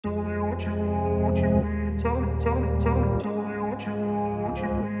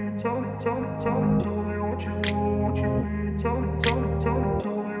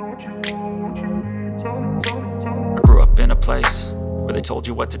place where they told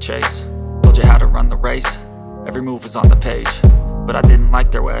you what to chase, told you how to run the race. Every move was on the page, but I didn't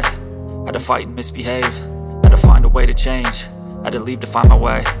like their way. Had to fight and misbehave, had to find a way to change, had to leave to find my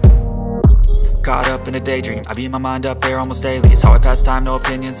way. Caught up in a daydream, I beat my mind up there almost daily. It's how I pass time, no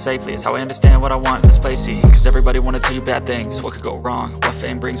opinions safely. It's how I understand what I want in this place, see. Cause everybody wanna tell you bad things, what could go wrong, what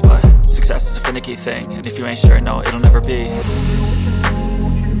fame brings. But success is a finicky thing, and if you ain't sure, no, it'll never be.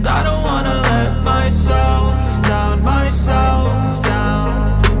 I don't wanna let myself down, myself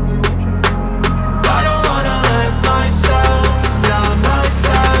down. I don't wanna let myself down,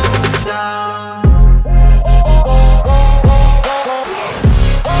 myself down.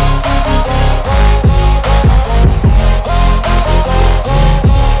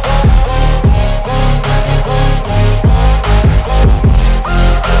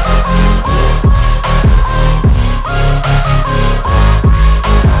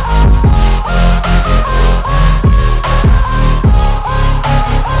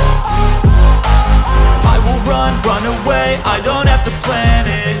 I don't have to plan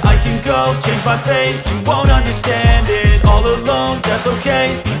it, I can go change my fate. You won't understand it, all alone, that's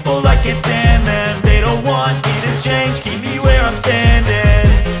okay. People, I can't stand them, they don't want me to change. Keep me where I'm standing,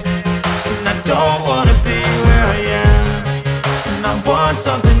 and I don't wanna be where I am. And I want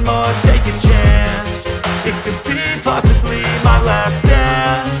something more, take a chance. It could be possibly my last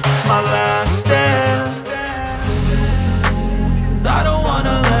dance, my last dance. And I don't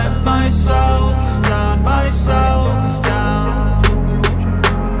wanna let myself down, myself down.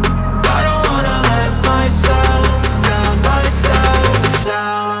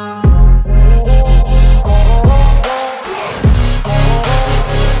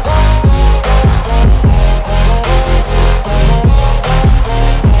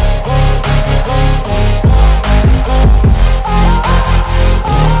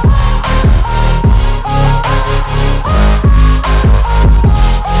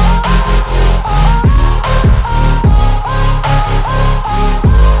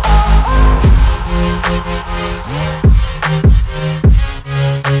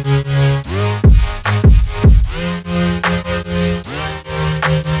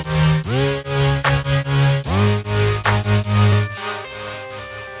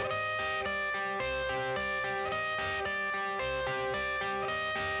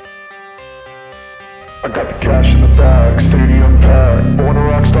 I got the cash in the bag, stadium packed. Born a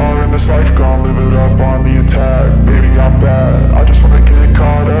rock star in this life, gonna live it up on the attack. Baby, I'm bad, I just wanna get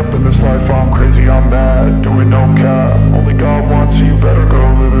caught up in this life. I'm crazy, I'm mad, doing no cap. Only God wants you, better go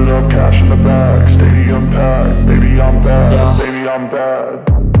live it up. Cash in the bag, stadium packed. Baby, I'm bad, yeah. Baby, I'm bad.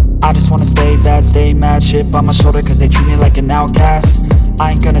 I just wanna stay bad, stay mad. Chip on my shoulder cause they treat me like an outcast. I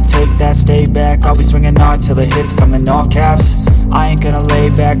ain't gonna take that, stay back. I'll be swinging hard till the hits come in all caps. I ain't gonna lay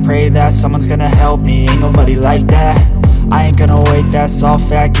back, pray that someone's gonna help me. Ain't nobody like that. I ain't gonna wait, that's all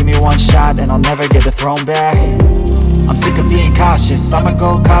fact. Give me one shot and I'll never get the throne back. I'm sick of being cautious, I'ma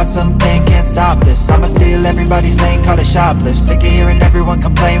go cause some pain, can't stop this. I'ma steal everybody's lane, call it shoplift. Sick of hearing everyone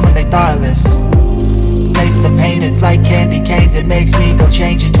complain when they thoughtless. Taste the pain, it's like candy canes. It makes me go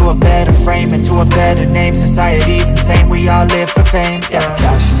change into a better frame, into a better name. Society's insane, we all live for fame, yeah.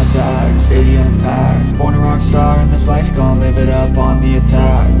 Cash in the bag, stadium packed. Born a rock star in this life, gonna live it up on the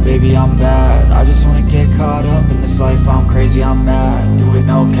attack. Baby, I'm bad, I just wanna get caught up in this life. I'm crazy, I'm mad, do it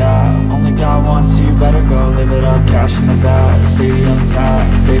no cap. Only God wants you, better go live it up. Cash in the bag, stadium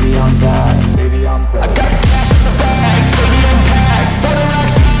packed. Baby, I'm bad, baby, I'm bad. I got the cash in the bag, stadium packed. Born a rock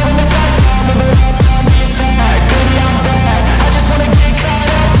star in this life, gonna live it up. Baby, I'm bad, I just wanna get caught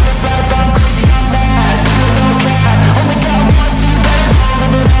up in this life. I'm crazy, I'm mad, do it no cap. Only God wants you, better go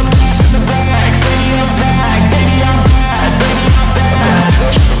live it up. Cash in the bag, stadium packed. Baby, I'm bad, baby, I'm bad.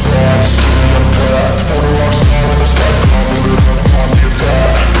 Cash in the bag, stadium packed. Born a rock star in this life, gonna live it up on the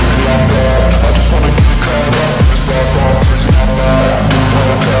attack. Baby, I'm bad, I just wanna get caught up in this life. I'm crazy, I'm mad, do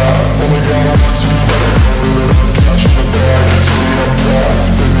it no cap. Only God wants you, better go live it up. Cash in the bag, stadium packed.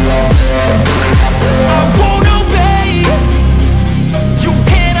 Baby, I'm bad, baby, I'm bad. I won't obey. You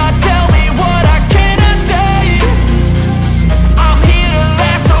cannot tell me what I cannot say. I'm here to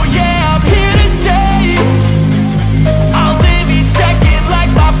last, so yeah, I'm here to stay. I'll live each second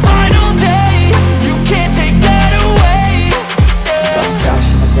like my final day. You can't take that away, yeah. Cash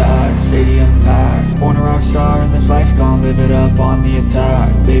in the bag, stadium packed. Born a rock star in this life, gonna live it up on the attack.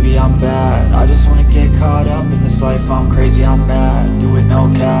 Baby, I'm bad, I just wanna get caught up in this life. I'm crazy, I'm mad, do it no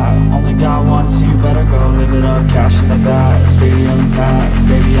cap. Only God wants you, better go live it up. Cash in the bag, stadium packed.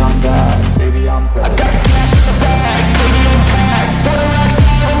 Baby,